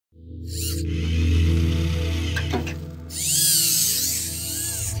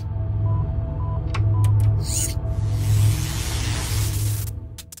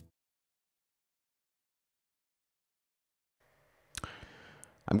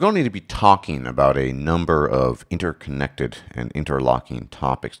I'm going to be talking about a number of interconnected and interlocking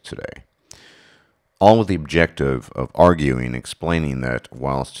topics today, all with the objective of arguing and explaining that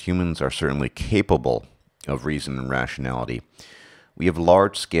whilst humans are certainly capable of reason and rationality, we have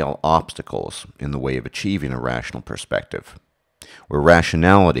large-scale obstacles in the way of achieving a rational perspective, where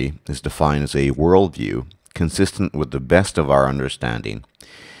rationality is defined as a worldview consistent with the best of our understanding,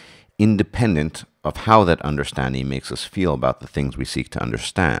 independent of how that understanding makes us feel about the things we seek to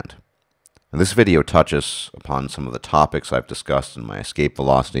understand. And this video touches upon some of the topics I've discussed in my escape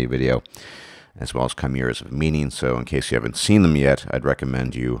velocity video, as well as Chimeras of Meaning, so in case you haven't seen them yet, I'd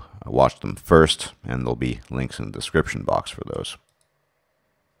recommend you watch them first, and there'll be links in the description box for those.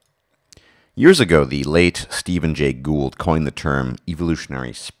 Years ago, the late Stephen Jay Gould coined the term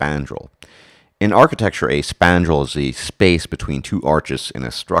evolutionary spandrel. In architecture, a spandrel is the space between two arches in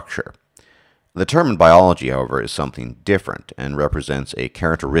a structure. The term in biology, however, is something different and represents a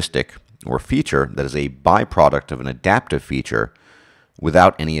characteristic or feature that is a byproduct of an adaptive feature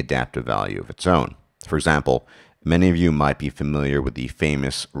without any adaptive value of its own. For example, many of you might be familiar with the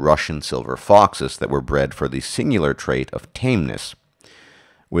famous Russian silver foxes that were bred for the singular trait of tameness,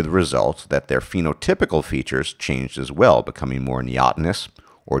 with the result that their phenotypical features changed as well, becoming more neotenous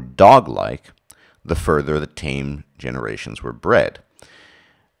or dog-like the further the tame generations were bred.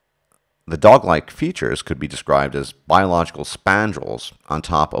 The dog-like features could be described as biological spandrels on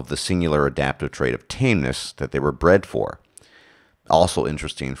top of the singular adaptive trait of tameness that they were bred for. Also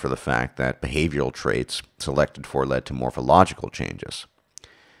interesting for the fact that behavioral traits selected for led to morphological changes.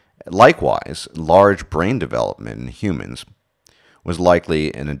 Likewise, large brain development in humans was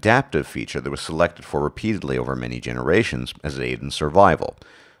likely an adaptive feature that was selected for repeatedly over many generations as it aided in survival,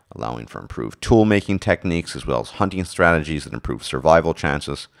 allowing for improved tool-making techniques as well as hunting strategies that improve survival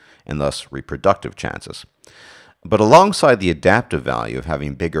chances and thus reproductive chances. But alongside the adaptive value of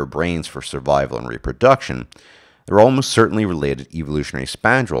having bigger brains for survival and reproduction, there are almost certainly related evolutionary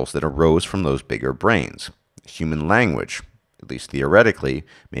spandrels that arose from those bigger brains. Human language, at least theoretically,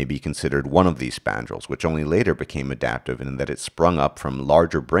 may be considered one of these spandrels, which only later became adaptive in that it sprung up from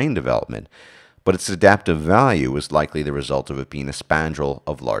larger brain development, but its adaptive value was likely the result of it being a spandrel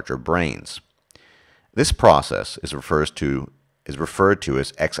of larger brains. This process is referred to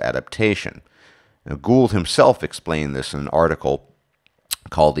as exadaptation. Now, Gould himself explained this in an article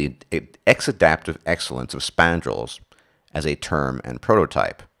called The Exadaptive Excellence of Spandrels as a Term and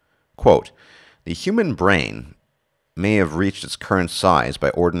Prototype. Quote, "The human brain may have reached its current size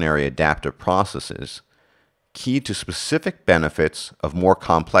by ordinary adaptive processes, key to specific benefits of more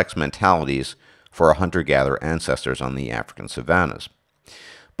complex mentalities for our hunter-gatherer ancestors on the African savannas.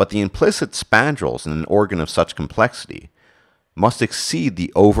 But the implicit spandrels in an organ of such complexity must exceed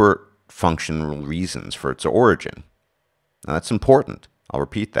the overt functional reasons for its origin." Now that's important. I'll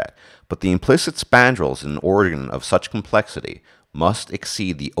repeat that. But the implicit spandrels in an organ of such complexity must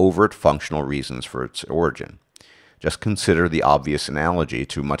exceed the overt functional reasons for its origin. Just consider the obvious analogy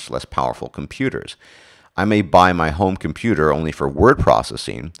to much less powerful computers. I may buy my home computer only for word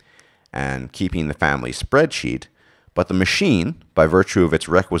processing and keeping the family spreadsheet, but the machine, by virtue of its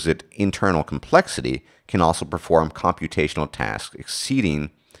requisite internal complexity, can also perform computational tasks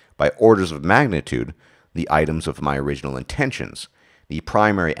exceeding by orders of magnitude the items of my original intentions, the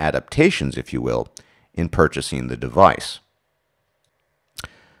primary adaptations, if you will, in purchasing the device.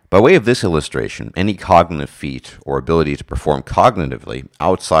 By way of this illustration, any cognitive feat or ability to perform cognitively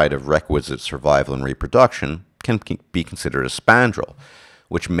outside of requisite survival and reproduction can be considered a spandrel,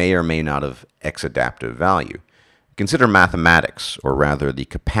 which may or may not have exadaptive value. Consider mathematics, or rather the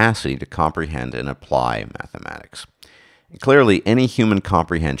capacity to comprehend and apply mathematics. Clearly, any human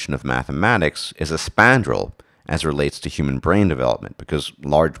comprehension of mathematics is a spandrel as relates to human brain development, because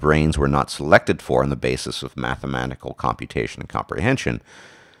large brains were not selected for on the basis of mathematical computation and comprehension,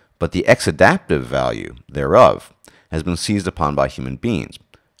 but the exadaptive value thereof has been seized upon by human beings,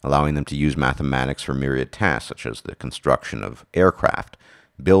 allowing them to use mathematics for myriad tasks such as the construction of aircraft,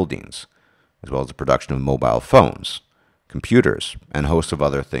 buildings, as well as the production of mobile phones, computers, and a host of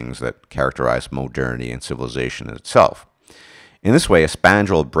other things that characterize modernity and civilization itself. In this way, a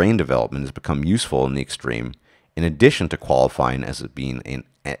spandrel of brain development has become useful in the extreme, in addition to qualifying as it being an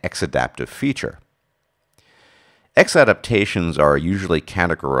exadaptive feature. Exadaptations are usually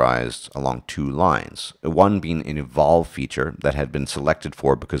categorized along two lines, one being an evolved feature that had been selected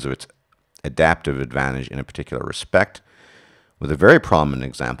for because of its adaptive advantage in a particular respect, with a very prominent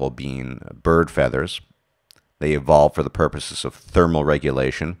example being bird feathers. They evolved for the purposes of thermal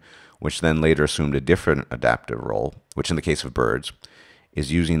regulation, which then later assumed a different adaptive role, which in the case of birds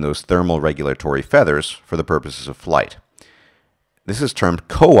is using those thermal regulatory feathers for the purposes of flight. This is termed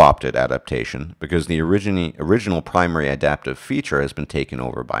co-opted adaptation because the original primary adaptive feature has been taken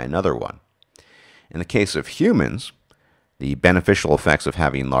over by another one. In the case of humans, the beneficial effects of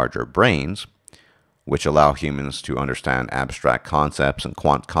having larger brains, which allow humans to understand abstract concepts and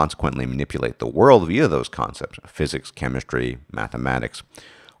consequently manipulate the world via those concepts, physics, chemistry, mathematics,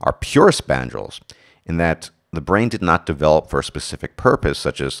 are pure spandrels in that the brain did not develop for a specific purpose,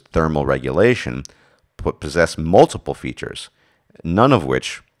 such as thermal regulation, but possess multiple features, none of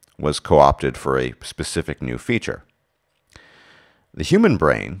which was co-opted for a specific new feature. The human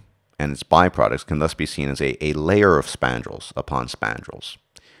brain and its byproducts can thus be seen as a layer of spandrels upon spandrels,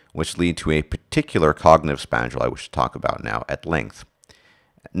 which lead to a particular cognitive spandrel I wish to talk about now at length.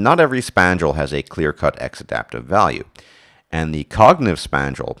 Not every spandrel has a clear-cut exadaptive value, and the cognitive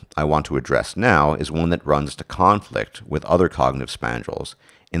spandrel I want to address now is one that runs to conflict with other cognitive spandrels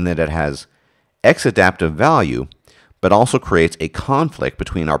in that it has exadaptive value, but also creates a conflict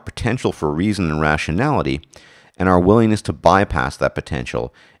between our potential for reason and rationality and our willingness to bypass that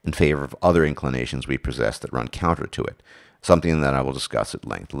potential in favor of other inclinations we possess that run counter to it, something that I will discuss at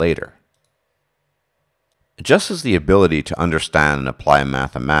length later. Just as the ability to understand and apply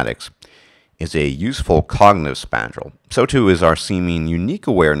mathematics is a useful cognitive spandrel, so too is our seeming unique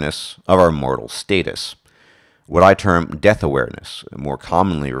awareness of our mortal status, what I term death awareness, more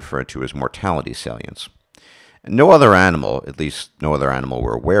commonly referred to as mortality salience. No other animal, at least no other animal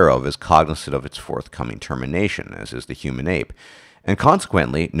we're aware of, is cognizant of its forthcoming termination, as is the human ape, and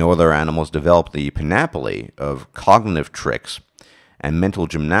consequently, no other animals develop the panoply of cognitive tricks and mental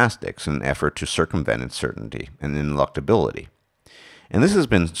gymnastics in an effort to circumvent uncertainty and ineluctability. And this has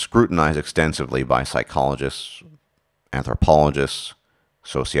been scrutinized extensively by psychologists, anthropologists,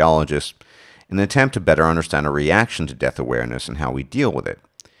 sociologists, in an attempt to better understand a reaction to death awareness and how we deal with it.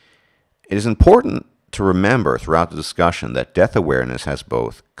 It is important to remember throughout the discussion that death awareness has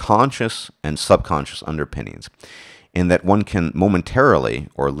both conscious and subconscious underpinnings, in that one can momentarily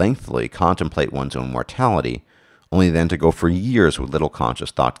or lengthily contemplate one's own mortality, only then to go for years with little conscious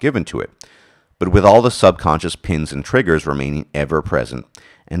thought given to it, but with all the subconscious pins and triggers remaining ever present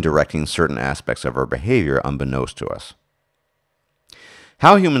and directing certain aspects of our behavior unbeknownst to us.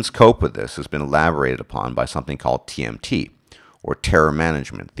 How humans cope with this has been elaborated upon by something called TMT, or terror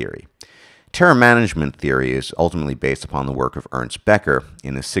management theory. Terror management theory is ultimately based upon the work of Ernst Becker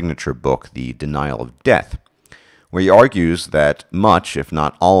in his signature book, The Denial of Death, where he argues that much, if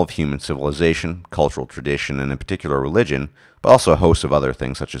not all, of human civilization, cultural tradition, and in particular religion, but also a host of other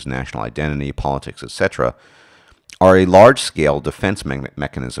things such as national identity, politics, etc., are a large-scale defense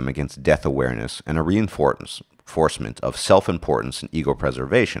mechanism against death awareness and a reinforcement of self-importance and ego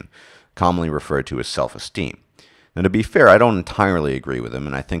preservation, commonly referred to as self-esteem. Now, to be fair, I don't entirely agree with him,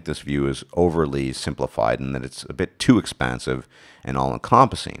 and I think this view is overly simplified and that it's a bit too expansive and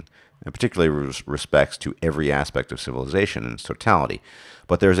all-encompassing, and particularly with respects to every aspect of civilization in its totality.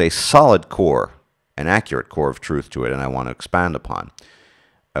 But there's a solid core, an accurate core of truth to it, and I want to expand upon,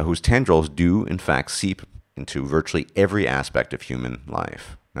 whose tendrils do, in fact, seep into virtually every aspect of human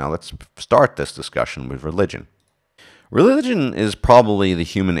life. Now, let's start this discussion with religion. Religion is probably the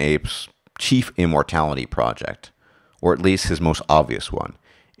human ape's chief immortality project, or at least his most obvious one,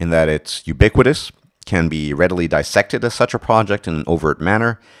 in that it's ubiquitous, can be readily dissected as such a project in an overt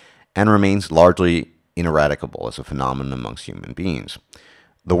manner, and remains largely ineradicable as a phenomenon amongst human beings.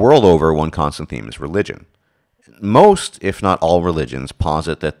 The world over, one constant theme is religion. Most, if not all religions,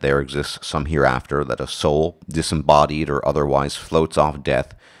 posit that there exists some hereafter, that a soul, disembodied or otherwise, floats off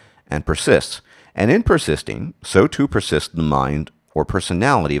death and persists. And in persisting, so too persists the mind or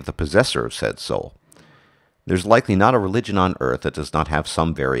personality of the possessor of said soul. There's likely not a religion on earth that does not have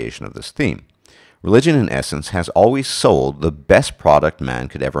some variation of this theme. Religion, in essence, has always sold the best product man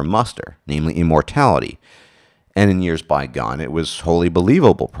could ever muster, namely immortality. And in years bygone, it was a wholly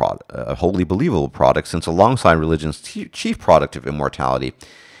believable product, since alongside religion's chief product of immortality,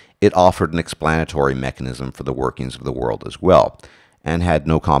 it offered an explanatory mechanism for the workings of the world as well, and had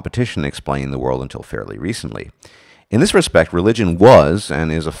no competition explaining the world until fairly recently. In this respect, religion was and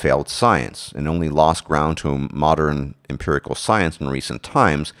is a failed science, and only lost ground to modern empirical science in recent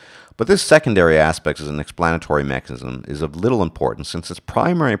times, but this secondary aspect as an explanatory mechanism is of little importance since its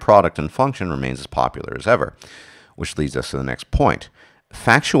primary product and function remains as popular as ever, which leads us to the next point.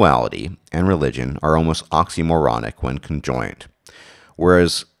 Factuality and religion are almost oxymoronic when conjoined,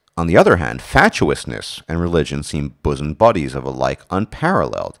 whereas, on the other hand, fatuousness and religion seem bosom buddies of a like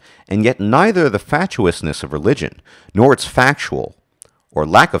unparalleled, and yet neither the fatuousness of religion nor its factual or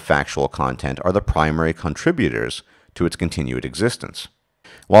lack of factual content are the primary contributors to its continued existence.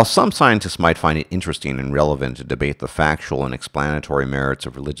 While some scientists might find it interesting and relevant to debate the factual and explanatory merits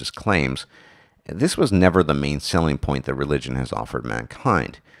of religious claims, this was never the main selling point that religion has offered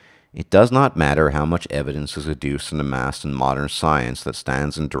mankind. It does not matter how much evidence is adduced and amassed in modern science that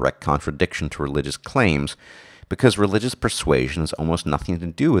stands in direct contradiction to religious claims, because religious persuasion has almost nothing to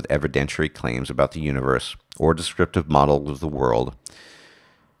do with evidentiary claims about the universe or descriptive models of the world.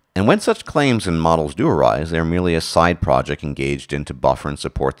 And when such claims and models do arise, they are merely a side project engaged in to buffer and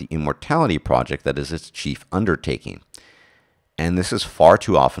support the immortality project that is its chief undertaking. And this is far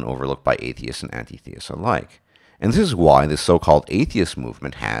too often overlooked by atheists and anti-theists alike. And this is why the so-called atheist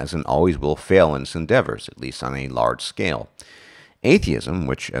movement has and always will fail in its endeavors, at least on a large scale. Atheism,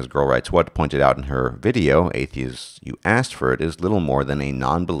 which, as Girl Writes What pointed out in her video, Atheists You Asked For It, is little more than a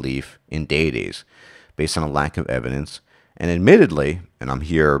non-belief in deities, based on a lack of evidence. And admittedly, and I'm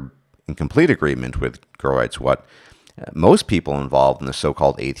here in complete agreement with Girl Writes What, most people involved in the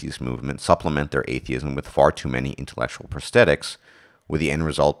so-called atheist movement supplement their atheism with far too many intellectual prosthetics, with the end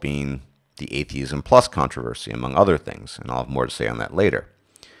result being the atheism plus controversy, among other things, and I'll have more to say on that later.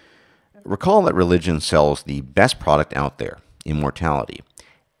 Recall that religion sells the best product out there, immortality.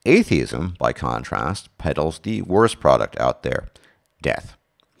 Atheism, by contrast, peddles the worst product out there, death.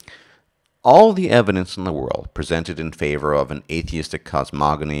 All the evidence in the world presented in favor of an atheistic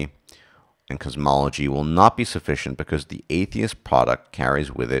cosmogony and cosmology will not be sufficient because the atheist product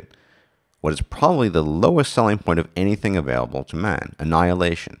carries with it what is probably the lowest selling point of anything available to man: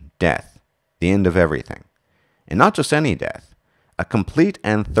 annihilation, death, the end of everything. And not just any death, a complete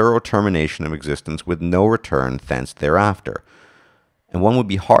and thorough termination of existence with no return thence thereafter. And one would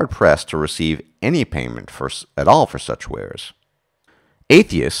be hard-pressed to receive any payment at all for such wares.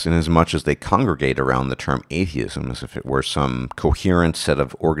 Atheists, inasmuch as they congregate around the term atheism as if it were some coherent set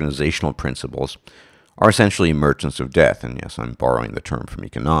of organizational principles, are essentially merchants of death, and yes, I'm borrowing the term from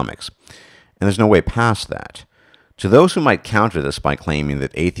economics. And there's no way past that. To those who might counter this by claiming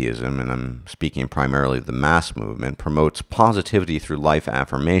that atheism, and I'm speaking primarily of the mass movement, promotes positivity through life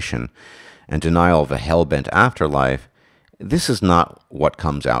affirmation and denial of a hell-bent afterlife, this is not what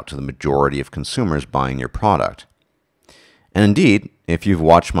comes out to the majority of consumers buying your product. And indeed, if you've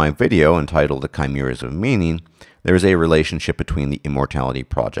watched my video entitled The Chimeras of Meaning, there is a relationship between the Immortality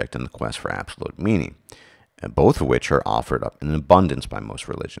Project and the quest for absolute meaning, both of which are offered up in abundance by most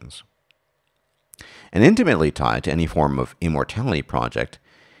religions. And intimately tied to any form of immortality project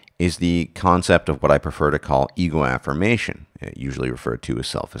is the concept of what I prefer to call ego affirmation, usually referred to as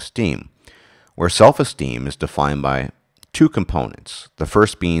self-esteem, where self-esteem is defined by two components, the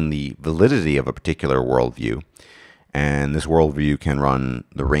first being the validity of a particular worldview, and this worldview can run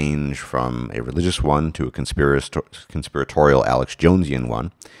the range from a religious one to a conspiratorial Alex Jonesian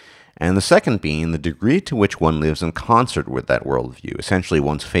one, and the second being the degree to which one lives in concert with that worldview, essentially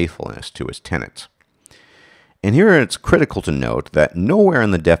one's faithfulness to its tenets. And here it's critical to note that nowhere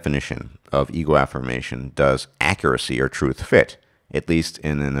in the definition of ego affirmation does accuracy or truth fit, at least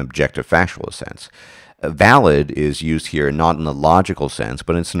in an objective factual sense. Valid is used here not in a logical sense,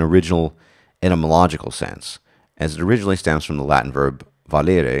 but it's an original etymological sense, as it originally stems from the Latin verb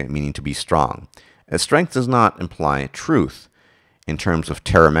valere, meaning to be strong. Strength does not imply truth in terms of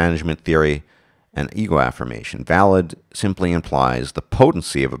terror management theory and ego affirmation. Valid simply implies the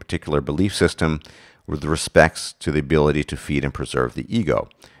potency of a particular belief system with respects to the ability to feed and preserve the ego,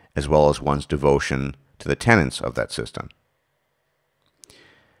 as well as one's devotion to the tenets of that system.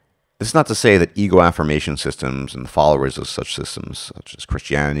 This is not to say that ego affirmation systems and the followers of such systems, such as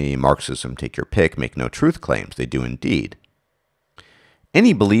Christianity, Marxism, take your pick, make no truth claims. They do indeed.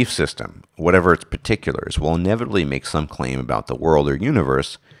 Any belief system, whatever its particulars, will inevitably make some claim about the world or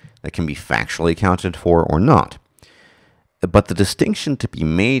universe that can be factually accounted for or not. But the distinction to be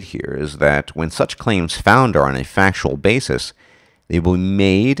made here is that when such claims found are on a factual basis, they will be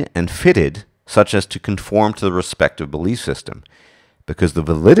made and fitted such as to conform to the respective belief system, because the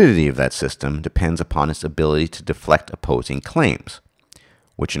validity of that system depends upon its ability to deflect opposing claims,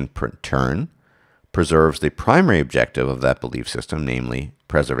 which in turn preserves the primary objective of that belief system, namely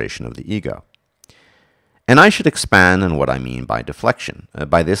preservation of the ego. And I should expand on what I mean by deflection.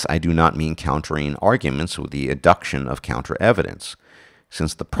 By this, I do not mean countering arguments with the adduction of counter-evidence,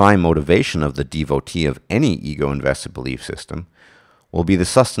 since the prime motivation of the devotee of any ego-invested belief system will be the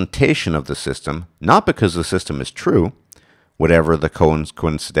sustentation of the system, not because the system is true, whatever the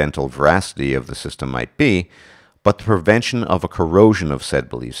coincidental veracity of the system might be, but the prevention of a corrosion of said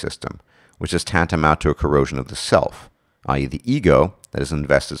belief system, which is tantamount to a corrosion of the self, i.e. the ego that has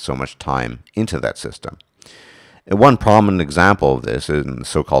invested so much time into that system. One prominent example of this in the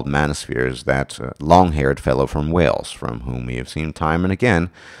so-called manosphere is that long-haired fellow from Wales, from whom we have seen time and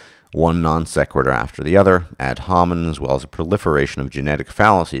again one non sequitur after the other, ad hominem, as well as a proliferation of genetic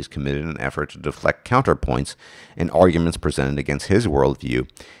fallacies committed in an effort to deflect counterpoints and arguments presented against his worldview.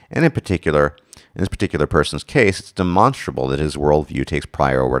 And in this particular person's case, it's demonstrable that his worldview takes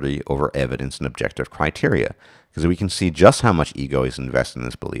priority over evidence and objective criteria, because we can see just how much ego is invested in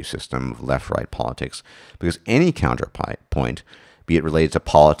this belief system of left-right politics, because any counterpoint, be it related to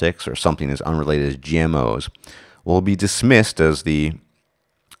politics or something as unrelated as GMOs, will be dismissed as the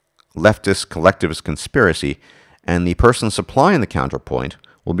leftist collectivist conspiracy, and the person supplying the counterpoint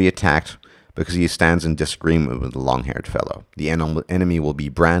will be attacked because he stands in disagreement with the long-haired fellow. The enemy will be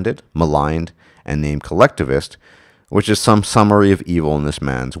branded, maligned, and named collectivist, which is some summary of evil in this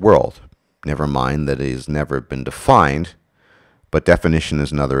man's world. Never mind that it has never been defined, but definition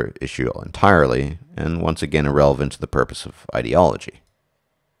is another issue entirely, and once again irrelevant to the purpose of ideology.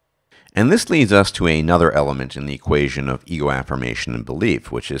 And this leads us to another element in the equation of ego affirmation and belief,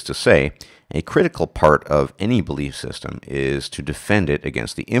 which is to say, a critical part of any belief system is to defend it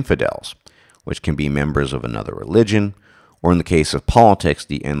against the infidels, which can be members of another religion, or in the case of politics,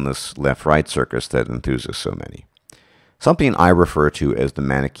 the endless left-right circus that enthuses so many. Something I refer to as the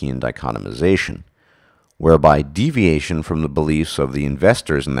Manichaean dichotomization, whereby deviation from the beliefs of the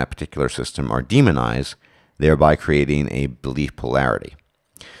investors in that particular system are demonized, thereby creating a belief polarity.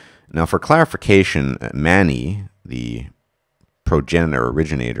 Now, for clarification, Mani, the progenitor,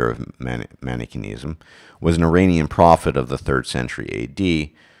 originator of Manichaeism, was an Iranian prophet of the 3rd century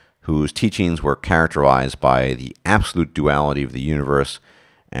AD, whose teachings were characterized by the absolute duality of the universe,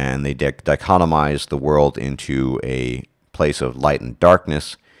 and they dichotomized the world into a place of light and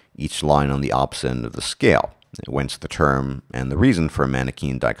darkness, each lying on the opposite end of the scale, whence the term and the reason for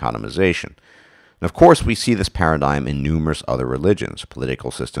Manichaean dichotomization. And of course, we see this paradigm in numerous other religions, political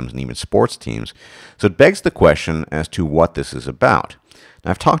systems, and even sports teams. So it begs the question as to what this is about.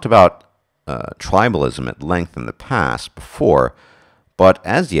 Now, I've talked about tribalism at length in the past before, but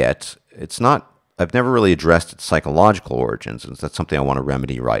as yet, I've never really addressed its psychological origins, and that's something I want to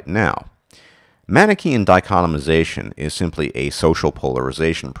remedy right now. Manichaean dichotomization is simply a social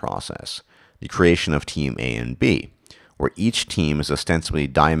polarization process, the creation of team A and B, where each team is ostensibly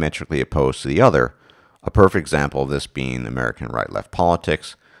diametrically opposed to the other, a perfect example of this being American right-left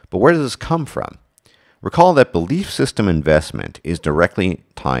politics. But where does this come from? Recall that belief system investment is directly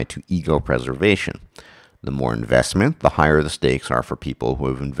tied to ego preservation. The more investment, the higher the stakes are for people who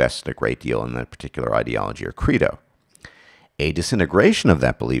have invested a great deal in that particular ideology or credo. A disintegration of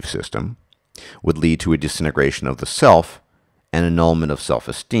that belief system would lead to a disintegration of the self, an annulment of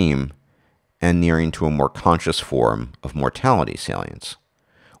self-esteem, and nearing to a more conscious form of mortality salience,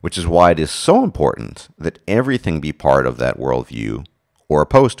 which is why it is so important that everything be part of that worldview or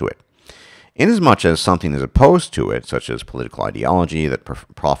opposed to it. Inasmuch as something is opposed to it, such as political ideology that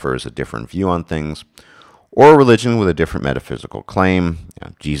proffers a different view on things, or a religion with a different metaphysical claim,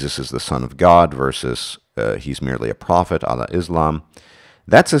 Jesus is the Son of God versus he's merely a prophet, a la Islam,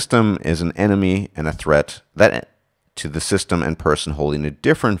 that system is an enemy and a threat to the system and person holding a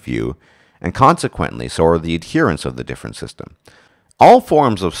different view, and consequently, so are the adherents of the different system. All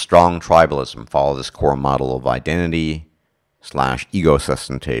forms of strong tribalism follow this core model of identity / ego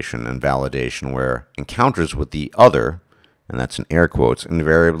sustentation and validation, where encounters with the other, and that's in air quotes,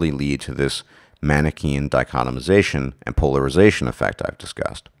 invariably lead to this Manichaean dichotomization and polarization effect I've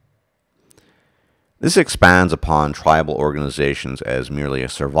discussed. This expands upon tribal organizations as merely a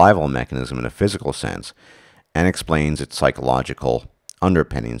survival mechanism in a physical sense, and explains its psychological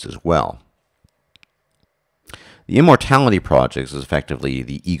underpinnings as well. The Immortality Project is effectively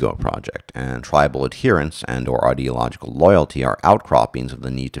the ego project, and tribal adherence and/or ideological loyalty are outcroppings of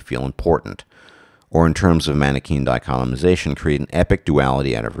the need to feel important, or in terms of Manichaean dichotomization, create an epic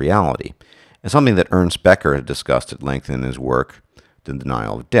duality out of reality, and something that Ernst Becker had discussed at length in his work, The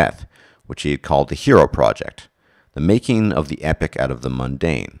Denial of Death, which he had called the Hero Project, the making of the epic out of the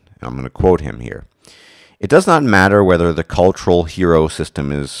mundane. And I'm going to quote him here. It does not matter whether the cultural hero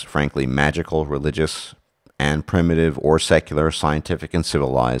system is frankly magical, religious, and primitive, or secular, scientific, and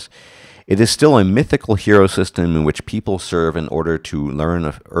civilized. It is still a mythical hero system in which people serve in order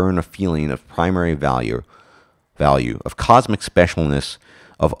to earn a feeling of primary value, of cosmic specialness,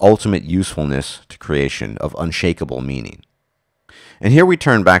 of ultimate usefulness to creation, of unshakable meaning. And here we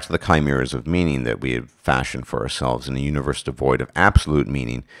turn back to the chimeras of meaning that we have fashioned for ourselves in a universe devoid of absolute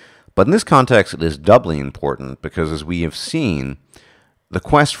meaning. But in this context, it is doubly important because, as we have seen, the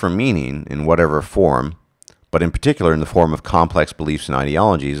quest for meaning, in whatever form, but in particular in the form of complex beliefs and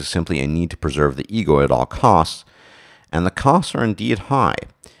ideologies, is simply a need to preserve the ego at all costs, and the costs are indeed high,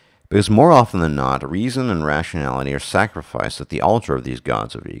 because more often than not, reason and rationality are sacrificed at the altar of these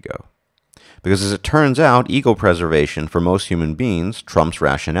gods of ego. Because as it turns out, ego preservation for most human beings trumps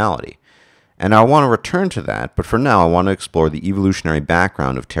rationality. And I want to return to that, but for now I want to explore the evolutionary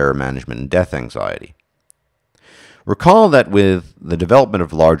background of terror management and death anxiety. Recall that with the development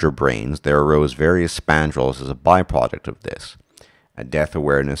of larger brains, there arose various spandrels as a byproduct of this. Death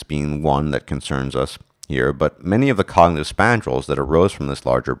awareness being one that concerns us here, but many of the cognitive spandrels that arose from this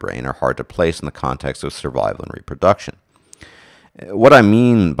larger brain are hard to place in the context of survival and reproduction. What I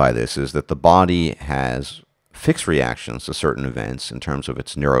mean by this is that the body has fixed reactions to certain events in terms of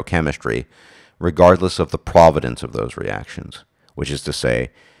its neurochemistry, regardless of the providence of those reactions, which is to say,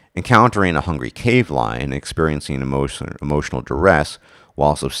 encountering a hungry cave lion and experiencing emotional duress,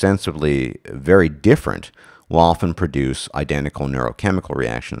 whilst ostensibly very different, will often produce identical neurochemical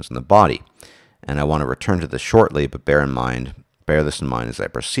reactions in the body. And I want to return to this shortly, but bear this in mind as I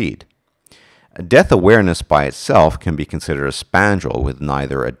proceed. Death awareness by itself can be considered a spandrel with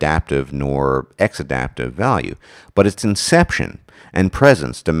neither adaptive nor exadaptive value, but its inception and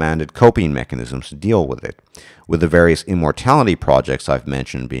presence demanded coping mechanisms to deal with it, with the various immortality projects I've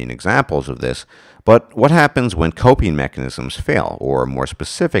mentioned being examples of this. But what happens when coping mechanisms fail, or more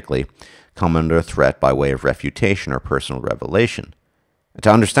specifically, come under threat by way of refutation or personal revelation?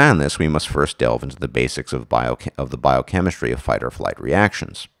 To understand this, we must first delve into the basics of the biochemistry of fight-or-flight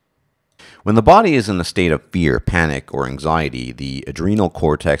reactions. When the body is in a state of fear, panic, or anxiety, the adrenal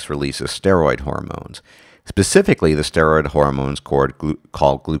cortex releases steroid hormones, specifically the steroid hormones called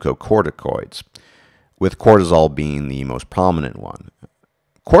glucocorticoids, with cortisol being the most prominent one.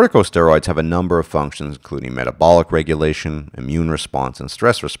 Corticosteroids have a number of functions, including metabolic regulation, immune response, and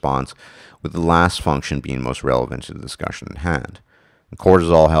stress response, with the last function being most relevant to the discussion at hand.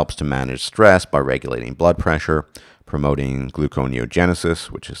 Cortisol helps to manage stress by regulating blood pressure, promoting gluconeogenesis,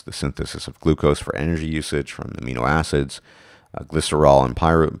 which is the synthesis of glucose for energy usage from amino acids, glycerol and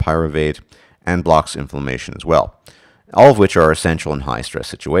pyruvate, and blocks inflammation as well, all of which are essential in high-stress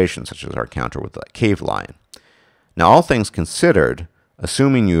situations, such as our encounter with the cave lion. Now, all things considered,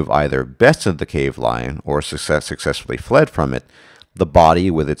 assuming you've either bested the cave lion or successfully fled from it, the body,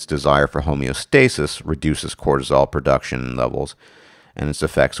 with its desire for homeostasis, reduces cortisol production levels and its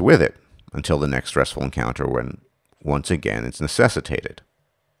effects with it, until the next stressful encounter when, once again, it's necessitated.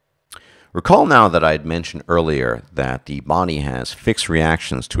 Recall now that I had mentioned earlier that the body has fixed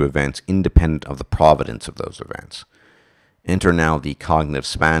reactions to events independent of the providence of those events. Enter now the cognitive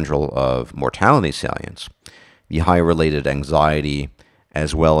spandrel of mortality salience, the high-related anxiety,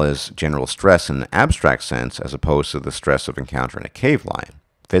 as well as general stress in an abstract sense, as opposed to the stress of encountering a cave lion,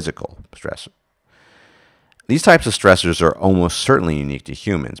 physical stress. These types of stressors are almost certainly unique to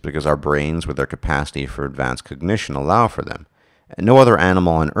humans because our brains, with their capacity for advanced cognition, allow for them. No other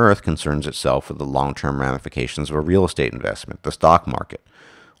animal on Earth concerns itself with the long-term ramifications of a real estate investment, the stock market,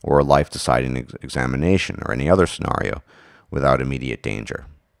 or a life-deciding examination, or any other scenario, without immediate danger.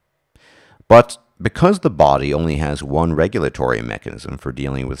 But because the body only has one regulatory mechanism for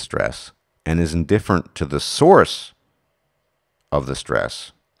dealing with stress, and is indifferent to the source of the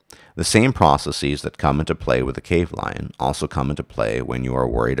stress, the same processes that come into play with the cave lion also come into play when you are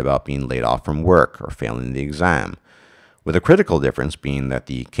worried about being laid off from work or failing the exam, with a critical difference being that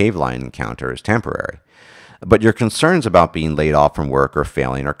the cave lion encounter is temporary. But your concerns about being laid off from work or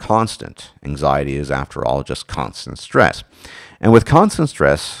failing are constant. Anxiety is, after all, just constant stress. And with constant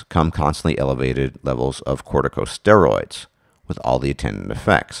stress come constantly elevated levels of corticosteroids, with all the attendant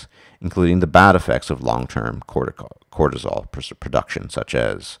effects, including the bad effects of long-term cortisol production, such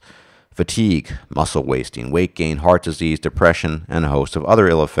as fatigue, muscle wasting, weight gain, heart disease, depression, and a host of other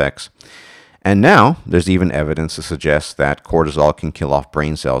ill effects. And now, there's even evidence to suggest that cortisol can kill off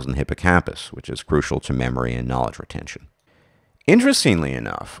brain cells in the hippocampus, which is crucial to memory and knowledge retention. Interestingly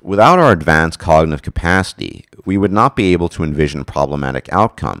enough, without our advanced cognitive capacity, we would not be able to envision problematic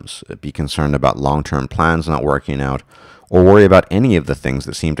outcomes, be concerned about long-term plans not working out, or worry about any of the things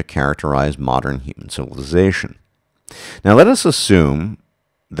that seem to characterize modern human civilization. Now, let us assume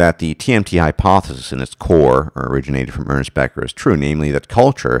that the TMT hypothesis in its core, originated from Ernest Becker, is true, namely that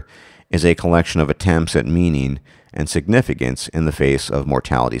culture is a collection of attempts at meaning and significance in the face of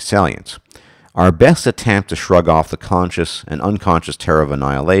mortality salience. Our best attempt to shrug off the conscious and unconscious terror of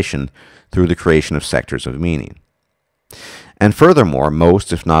annihilation through the creation of sectors of meaning. And furthermore,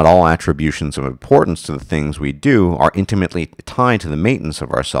 most, if not all, attributions of importance to the things we do are intimately tied to the maintenance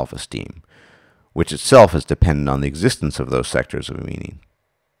of our self-esteem, which itself is dependent on the existence of those sectors of meaning.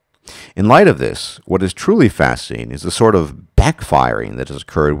 In light of this, what is truly fascinating is the sort of backfiring that has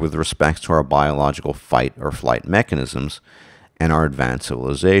occurred with respect to our biological fight or flight mechanisms and our advanced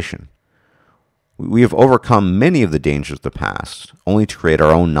civilization. We have overcome many of the dangers of the past, only to create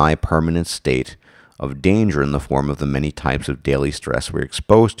our own nigh-permanent state of danger in the form of the many types of daily stress we're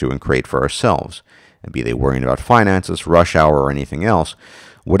exposed to and create for ourselves, and be they worrying about finances, rush hour, or anything else.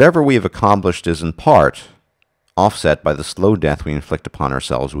 Whatever we have accomplished is in part offset by the slow death we inflict upon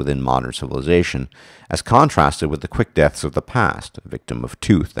ourselves within modern civilization, as contrasted with the quick deaths of the past, a victim of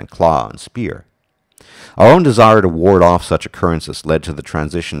tooth and claw and spear. Our own desire to ward off such occurrences led to the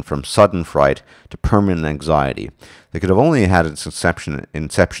transition from sudden fright to permanent anxiety that could have only had its inception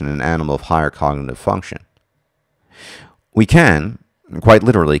in an animal of higher cognitive function. We can, quite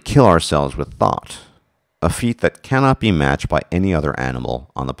literally, kill ourselves with thought, a feat that cannot be matched by any other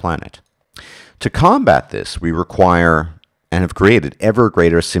animal on the planet. To combat this, we require and have created ever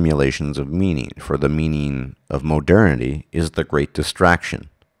greater simulations of meaning, for the meaning of modernity is the great distraction.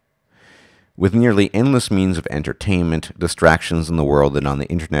 With nearly endless means of entertainment, distractions in the world and on the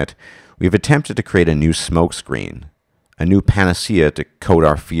internet, we have attempted to create a new smokescreen, a new panacea to coat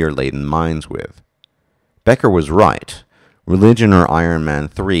our fear-laden minds with. Becker was right. Religion or Iron Man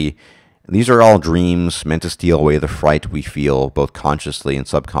 3, these are all dreams meant to steal away the fright we feel both consciously and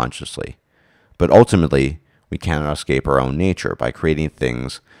subconsciously. But ultimately, we cannot escape our own nature by creating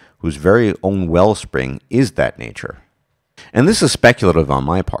things whose very own wellspring is that nature. And this is speculative on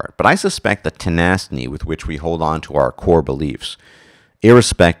my part, but I suspect the tenacity with which we hold on to our core beliefs,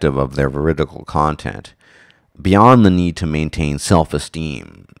 irrespective of their veridical content, beyond the need to maintain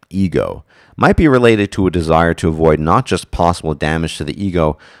self-esteem, ego, might be related to a desire to avoid not just possible damage to the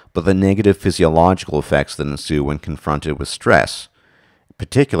ego, but the negative physiological effects that ensue when confronted with stress, in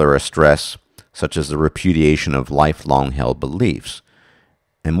particular a stress such as the repudiation of lifelong held beliefs,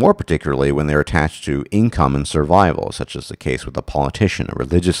 and more particularly when they're attached to income and survival, such as the case with a politician, a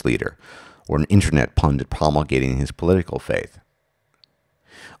religious leader, or an internet pundit promulgating his political faith.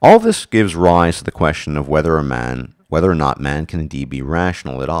 All this gives rise to the question of whether or not man can indeed be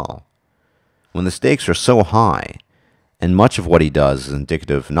rational at all. When the stakes are so high, and much of what he does is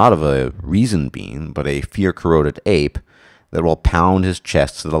indicative not of a reasoned being, but a fear-corroded ape that will pound his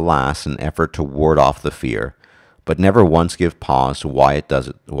chest to the last in an effort to ward off the fear, but never once give pause to why it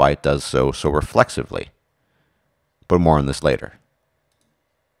does so reflexively. But more on this later.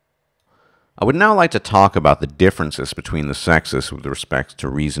 I would now like to talk about the differences between the sexes with respect to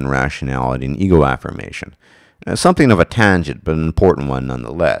reason, rationality, and ego affirmation. Something of a tangent, but an important one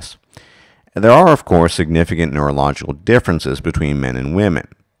nonetheless. There are, of course, significant neurological differences between men and women.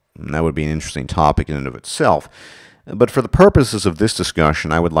 And that would be an interesting topic in and of itself. But for the purposes of this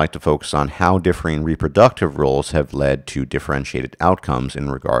discussion, I would like to focus on how differing reproductive roles have led to differentiated outcomes in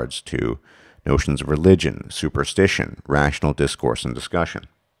regards to notions of religion, superstition, rational discourse, and discussion.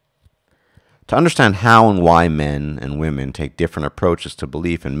 To understand how and why men and women take different approaches to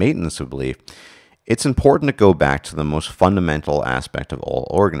belief and maintenance of belief, it's important to go back to the most fundamental aspect of all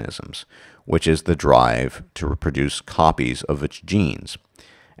organisms, which is the drive to reproduce copies of its genes.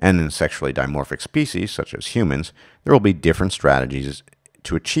 And in sexually dimorphic species, such as humans, there will be different strategies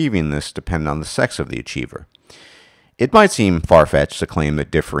to achieving this depending on the sex of the achiever. It might seem far-fetched to claim that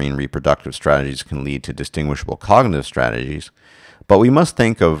differing reproductive strategies can lead to distinguishable cognitive strategies, but we must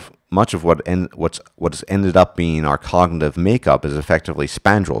think of much of what has ended up being our cognitive makeup is effectively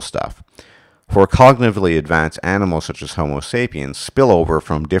spandrel stuff. For cognitively advanced animals such as Homo sapiens, spillover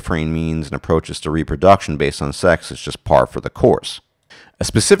from differing means and approaches to reproduction based on sex is just par for the course.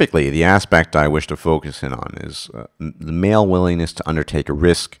 Specifically, the aspect I wish to focus in on is the male willingness to undertake a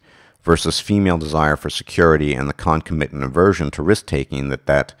risk versus female desire for security and the concomitant aversion to risk-taking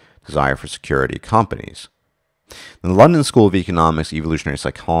that desire for security accompanies. The London School of Economics evolutionary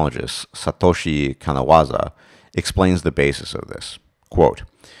psychologist Satoshi Kanawaza explains the basis of this. Quote,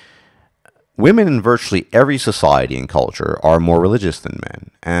 "Women in virtually every society and culture are more religious than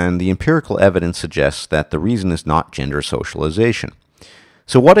men, and the empirical evidence suggests that the reason is not gender socialization.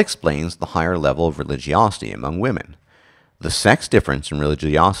 So what explains the higher level of religiosity among women? The sex difference in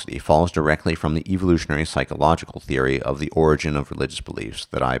religiosity follows directly from the evolutionary psychological theory of the origin of religious beliefs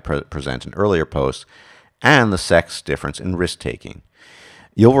that I present in earlier posts, and the sex difference in risk-taking.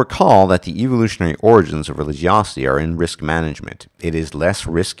 You'll recall that the evolutionary origins of religiosity are in risk management. It is less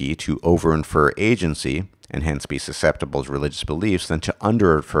risky to over-infer agency, and hence be susceptible to religious beliefs, than to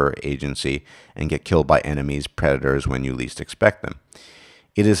under-infer agency and get killed by enemies, predators, when you least expect them.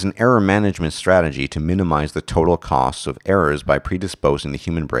 It is an error management strategy to minimize the total costs of errors by predisposing the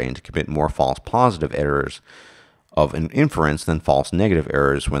human brain to commit more false positive errors of an inference than false negative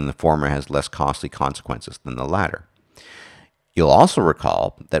errors when the former has less costly consequences than the latter. You'll also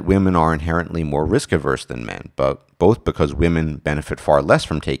recall that women are inherently more risk-averse than men, but both because women benefit far less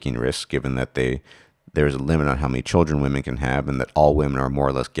from taking risks, given that there's a limit on how many children women can have, and that all women are more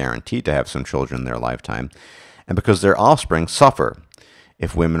or less guaranteed to have some children in their lifetime, and because their offspring suffer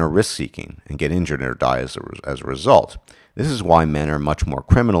if women are risk-seeking and get injured or die as a result. This is why men are much more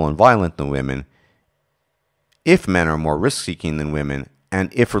criminal and violent than women. If men are more risk-seeking than women, and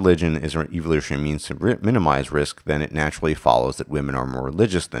if religion is an evolutionary means to minimize risk, then it naturally follows that women are more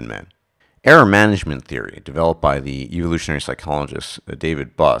religious than men. Error management theory, developed by the evolutionary psychologist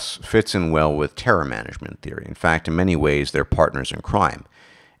David Buss, fits in well with terror management theory. In fact, in many ways, they're partners in crime.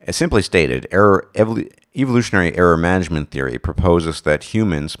 As simply stated, evolutionary error management theory proposes that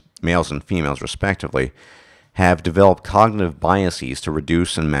humans, males and females respectively, have developed cognitive biases to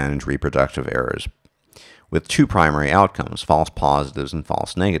reduce and manage reproductive errors, with two primary outcomes: false positives and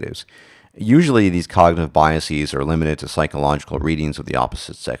false negatives. Usually these cognitive biases are limited to psychological readings of the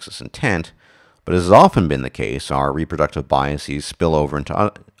opposite sex's intent, but as has often been the case, our reproductive biases spill over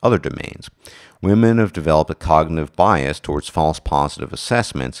into other domains. Women have developed a cognitive bias towards false positive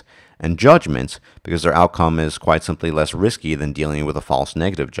assessments and judgments because their outcome is quite simply less risky than dealing with a false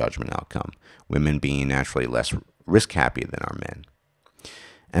negative judgment outcome, women being naturally less risk-happy than our men.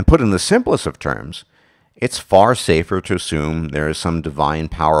 And put in the simplest of terms, it's far safer to assume there is some divine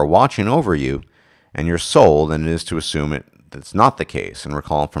power watching over you and your soul than it is to assume that's not the case. And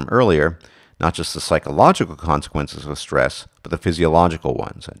recall from earlier, not just the psychological consequences of stress, but the physiological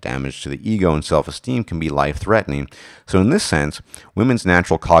ones. Damage to the ego and self-esteem can be life-threatening. So in this sense, women's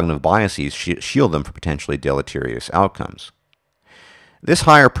natural cognitive biases shield them from potentially deleterious outcomes. This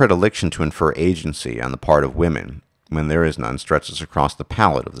higher predilection to infer agency on the part of women, when there is none, stretches across the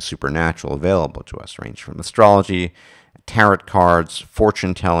palette of the supernatural available to us, ranging from astrology, tarot cards,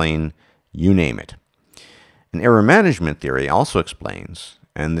 fortune-telling, you name it. And error management theory also explains,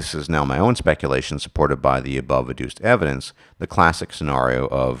 and this is now my own speculation supported by the above adduced evidence, the classic scenario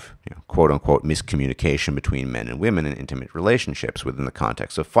of quote-unquote miscommunication between men and women in intimate relationships within the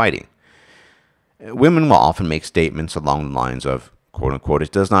context of fighting. Women will often make statements along the lines of, quote-unquote,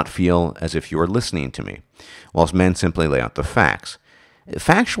 "it does not feel as if you are listening to me," whilst men simply lay out the facts.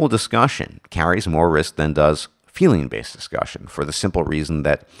 Factual discussion carries more risk than does feeling-based discussion, for the simple reason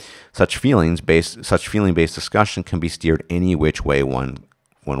that such feeling-based discussion can be steered any which way one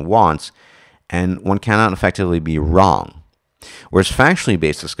wants, and one cannot effectively be wrong. Whereas factually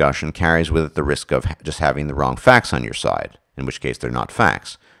based discussion carries with it the risk of just having the wrong facts on your side, in which case they're not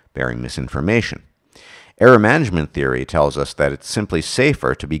facts, bearing misinformation. Error management theory tells us that it's simply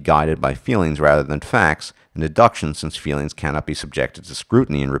safer to be guided by feelings rather than facts and deduction, since feelings cannot be subjected to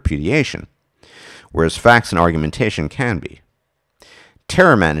scrutiny and repudiation, whereas facts and argumentation can be.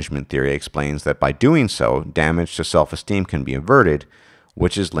 Terror management theory explains that by doing so, damage to self-esteem can be averted,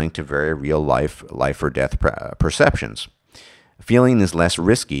 which is linked to very real life or death perceptions. Feeling is less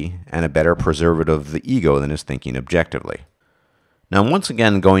risky and a better preservative of the ego than is thinking objectively. Now, I'm once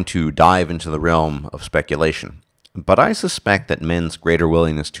again going to dive into the realm of speculation, but I suspect that men's greater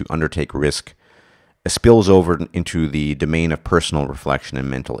willingness to undertake risk spills over into the domain of personal reflection and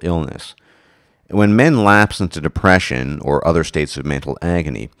mental illness. When men lapse into depression or other states of mental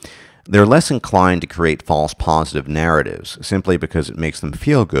agony, they're less inclined to create false positive narratives simply because it makes them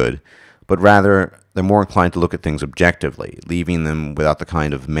feel good, but rather they're more inclined to look at things objectively, leaving them without the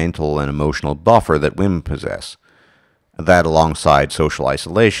kind of mental and emotional buffer that women possess. That, alongside social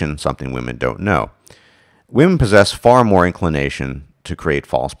isolation, something women don't know. Women possess far more inclination to create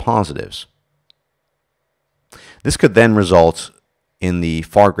false positives. This could then result in the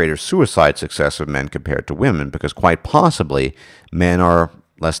far greater suicide success of men compared to women, because quite possibly men are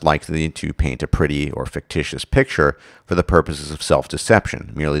less likely to paint a pretty or fictitious picture for the purposes of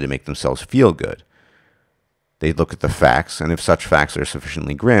self-deception, merely to make themselves feel good. They look at the facts, and if such facts are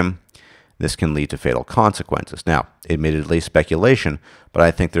sufficiently grim, this can lead to fatal consequences. Now, admittedly speculation, but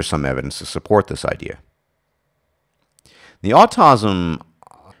I think there's some evidence to support this idea. The autism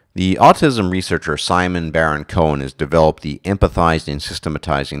researcher Simon Baron-Cohen has developed the Empathising and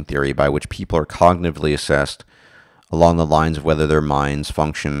Systematizing theory, by which people are cognitively assessed along the lines of whether their minds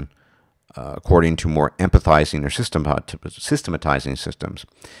function according to more empathizing or systematizing systems.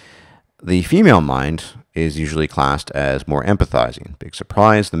 The female mind is usually classed as more empathizing. Big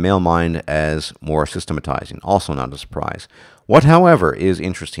surprise. The male mind as more systematizing. Also not a surprise. What, however, is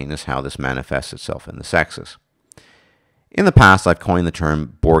interesting is how this manifests itself in the sexes. In the past, I've coined the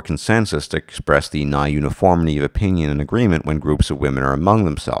term Bohr consensus to express the nigh uniformity of opinion and agreement when groups of women are among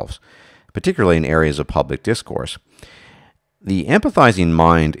themselves. particularly in areas of public discourse. The empathizing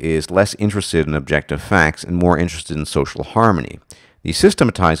mind is less interested in objective facts and more interested in social harmony. The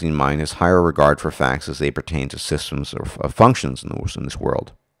systematizing mind has higher regard for facts as they pertain to systems or functions in this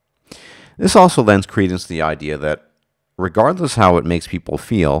world. This also lends credence to the idea that, regardless how it makes people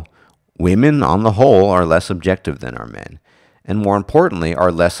feel, women, on the whole, are less objective than our men, and more importantly,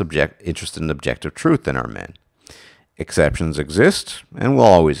 are less interested in objective truth than our men. Exceptions exist and will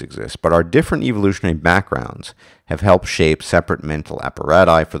always exist, but our different evolutionary backgrounds have helped shape separate mental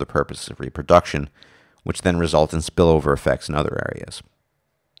apparati for the purposes of reproduction, which then result in spillover effects in other areas.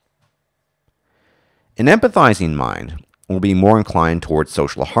 An empathizing mind will be more inclined towards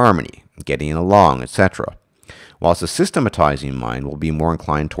social harmony, getting along, etc., whilst a systematizing mind will be more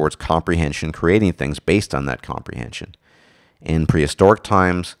inclined towards comprehension, creating things based on that comprehension. In prehistoric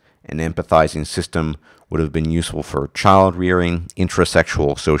times, an empathizing system would have been useful for child rearing,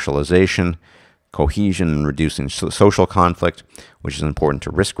 intrasexual socialization, cohesion, and reducing social conflict, which is important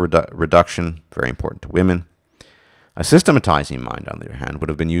to risk reduction, very important to women. A systematizing mind, on the other hand, would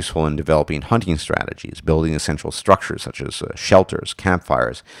have been useful in developing hunting strategies, building essential structures such as shelters,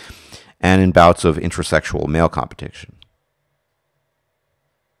 campfires, and in bouts of intrasexual male competition.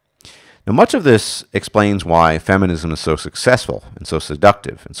 Now, much of this explains why feminism is so successful and so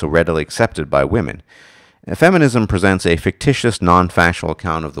seductive and so readily accepted by women. Feminism presents a fictitious, non-factual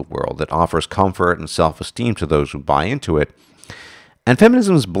account of the world that offers comfort and self-esteem to those who buy into it. And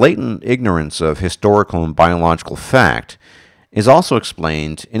feminism's blatant ignorance of historical and biological fact is also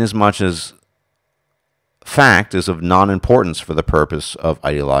explained inasmuch as fact is of non-importance for the purpose of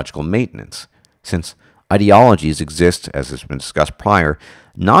ideological maintenance, since ideologies exist, as has been discussed prior,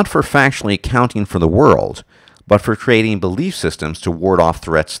 not for factually accounting for the world, but for creating belief systems to ward off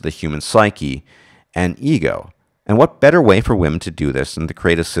threats to the human psyche and ego. And what better way for women to do this than to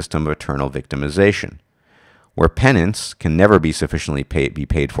create a system of eternal victimization, where penance can never be sufficiently be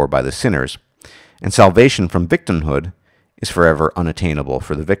paid for by the sinners, and salvation from victimhood is forever unattainable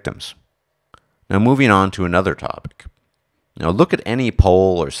for the victims. Now, moving on to another topic. Now, look at any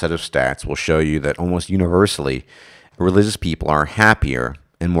poll or set of stats will show you that almost universally, religious people are happier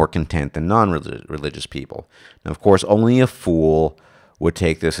and more content than non-religious people. Now, of course, only a fool would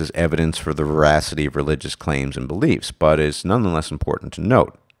take this as evidence for the veracity of religious claims and beliefs, but it's nonetheless important to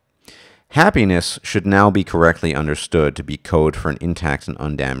note. Happiness should now be correctly understood to be code for an intact and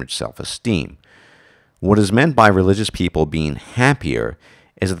undamaged self-esteem. What is meant by religious people being happier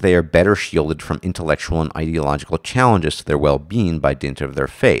is that they are better shielded from intellectual and ideological challenges to their well-being by dint of their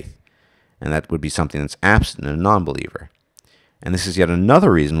faith, and that would be something that's absent in a non-believer. And this is yet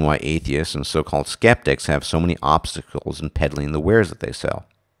another reason why atheists and so-called skeptics have so many obstacles in peddling the wares that they sell.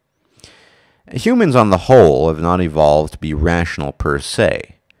 Humans on the whole have not evolved to be rational per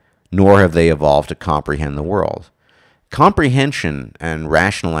se, nor have they evolved to comprehend the world. Comprehension and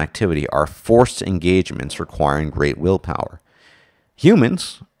rational activity are forced engagements requiring great willpower.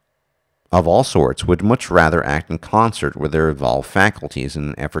 Humans of all sorts would much rather act in concert with their evolved faculties in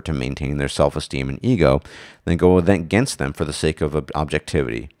an effort to maintain their self-esteem and ego than go against them for the sake of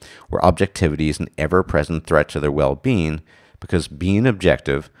objectivity, where objectivity is an ever-present threat to their well-being because being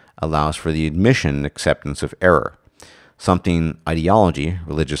objective allows for the admission and acceptance of error, something ideology,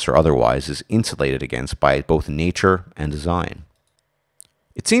 religious or otherwise, is insulated against by both nature and design.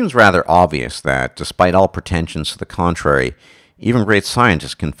 It seems rather obvious that, despite all pretensions to the contrary, even great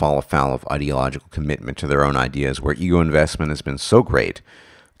scientists can fall afoul of ideological commitment to their own ideas where ego investment has been so great,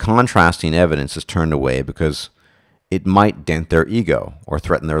 contrasting evidence is turned away because it might dent their ego or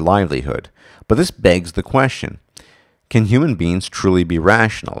threaten their livelihood. But this begs the question, can human beings truly be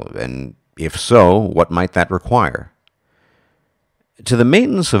rational? And if so, what might that require? To the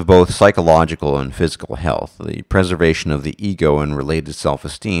maintenance of both psychological and physical health, the preservation of the ego and related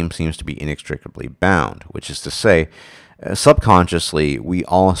self-esteem seems to be inextricably bound, which is to say, subconsciously, we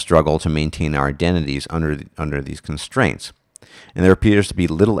all struggle to maintain our identities under these constraints. And there appears to be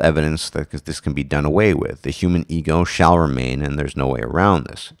little evidence that this can be done away with. The human ego shall remain, and there's no way around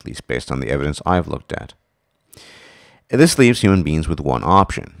this, at least based on the evidence I've looked at. This leaves human beings with one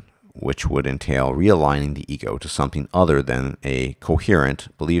option, which would entail realigning the ego to something other than a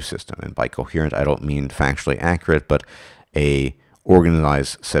coherent belief system. And by coherent, I don't mean factually accurate, but a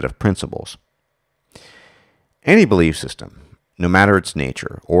organized set of principles. Any belief system, no matter its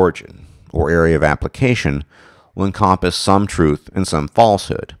nature, origin, or area of application, will encompass some truth and some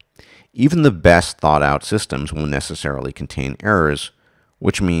falsehood. Even the best thought-out systems will necessarily contain errors,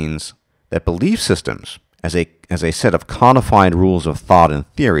 which means that belief systems, as a set of codified rules of thought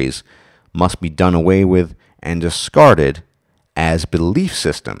and theories, must be done away with and discarded as belief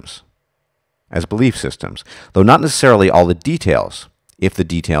systems as belief systems, though not necessarily all the details, if the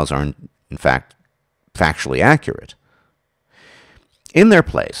details are in fact factually accurate. In their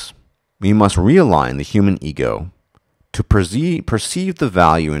place, we must realign the human ego to perceive the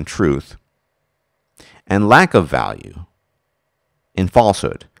value in truth and lack of value in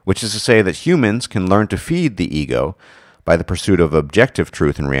falsehood, which is to say that humans can learn to feed the ego by the pursuit of objective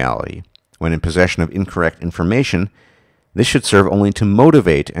truth and reality. When in possession of incorrect information, this should serve only to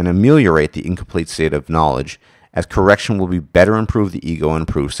motivate and ameliorate the incomplete state of knowledge, as correction will be better improve the ego and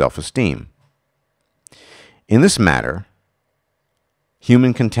improve self-esteem. In this matter,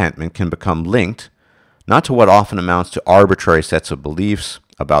 human contentment can become linked not to what often amounts to arbitrary sets of beliefs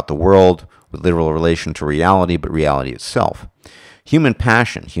about the world with literal relation to reality, but reality itself. Human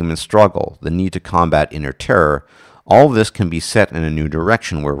passion, human struggle, the need to combat inner terror, all of this can be set in a new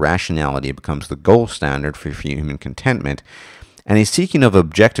direction where rationality becomes the gold standard for human contentment, and a seeking of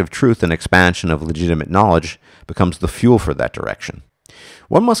objective truth and expansion of legitimate knowledge becomes the fuel for that direction.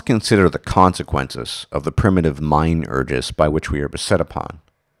 One must consider the consequences of the primitive mind urges by which we are beset upon.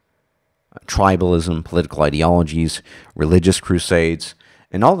 Tribalism, political ideologies, religious crusades,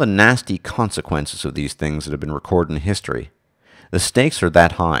 and all the nasty consequences of these things that have been recorded in history. The stakes are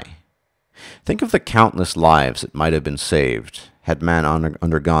that high. Think of the countless lives that might have been saved had man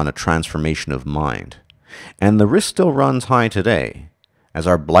undergone a transformation of mind. And the risk still runs high today, as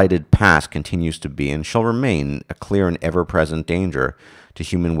our blighted past continues to be and shall remain a clear and ever-present danger to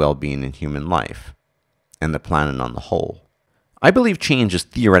human well-being and human life, and the planet on the whole. I believe change is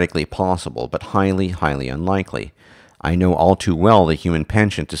theoretically possible, but highly, highly unlikely. I know all too well the human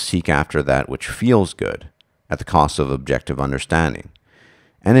penchant to seek after that which feels good, at the cost of objective understanding.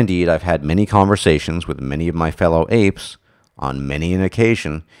 And indeed, I've had many conversations with many of my fellow apes, on many an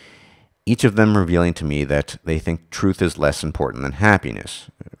occasion, each of them revealing to me that they think truth is less important than happiness.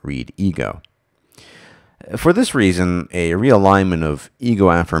 Read ego. For this reason, a realignment of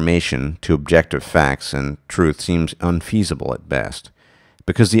ego affirmation to objective facts and truth seems unfeasible at best,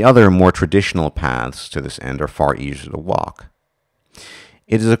 because the other more traditional paths to this end are far easier to walk.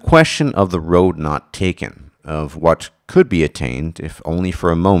 It is a question of the road not taken, of what could be attained if only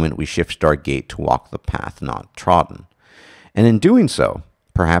for a moment we shifted our gait to walk the path not trodden, and in doing so,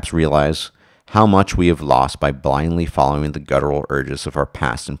 perhaps realize how much we have lost by blindly following the guttural urges of our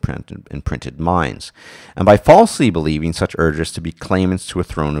past imprinted minds, and by falsely believing such urges to be claimants to a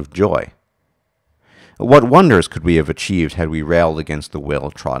throne of joy. What wonders could we have achieved had we railed against the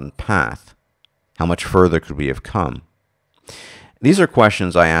well-trodden path? How much further could we have come? These are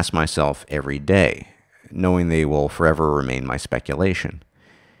questions I ask myself every day, knowing they will forever remain my speculation.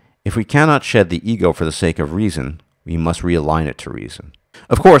 If we cannot shed the ego for the sake of reason, we must realign it to reason.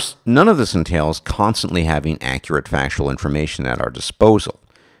 Of course, none of this entails constantly having accurate factual information at our disposal,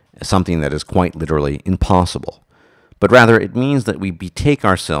 something that is quite literally impossible. But rather, it means that we betake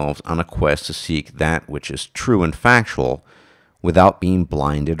ourselves on a quest to seek that which is true and factual without being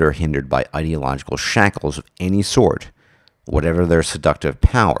blinded or hindered by ideological shackles of any sort, whatever their seductive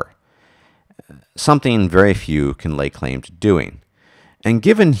power, something very few can lay claim to doing. And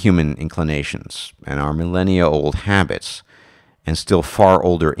given human inclinations and our millennia-old habits, and still far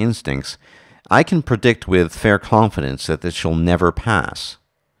older instincts, I can predict with fair confidence that this shall never pass.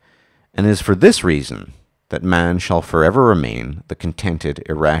 And it is for this reason that man shall forever remain the contented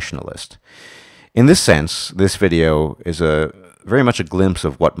irrationalist. In this sense, this video is very much a glimpse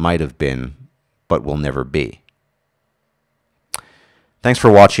of what might have been, but will never be. Thanks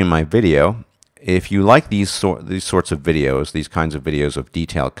for watching my video. If you like these sorts of videos, these kinds of videos of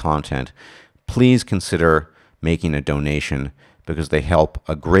detailed content, please consider making a donation, because they help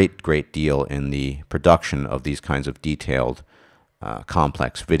a great deal in the production of these kinds of detailed,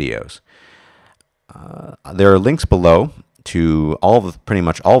 complex videos. There are links below to pretty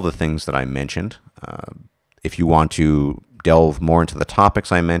much all the things that I mentioned. If you want to delve more into the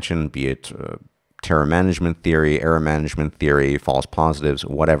topics I mentioned, be it terror management theory, error management theory, false positives,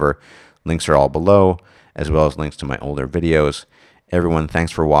 whatever, links are all below, as well as links to my older videos. Everyone,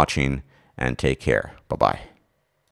 thanks for watching, and take care. Bye-bye.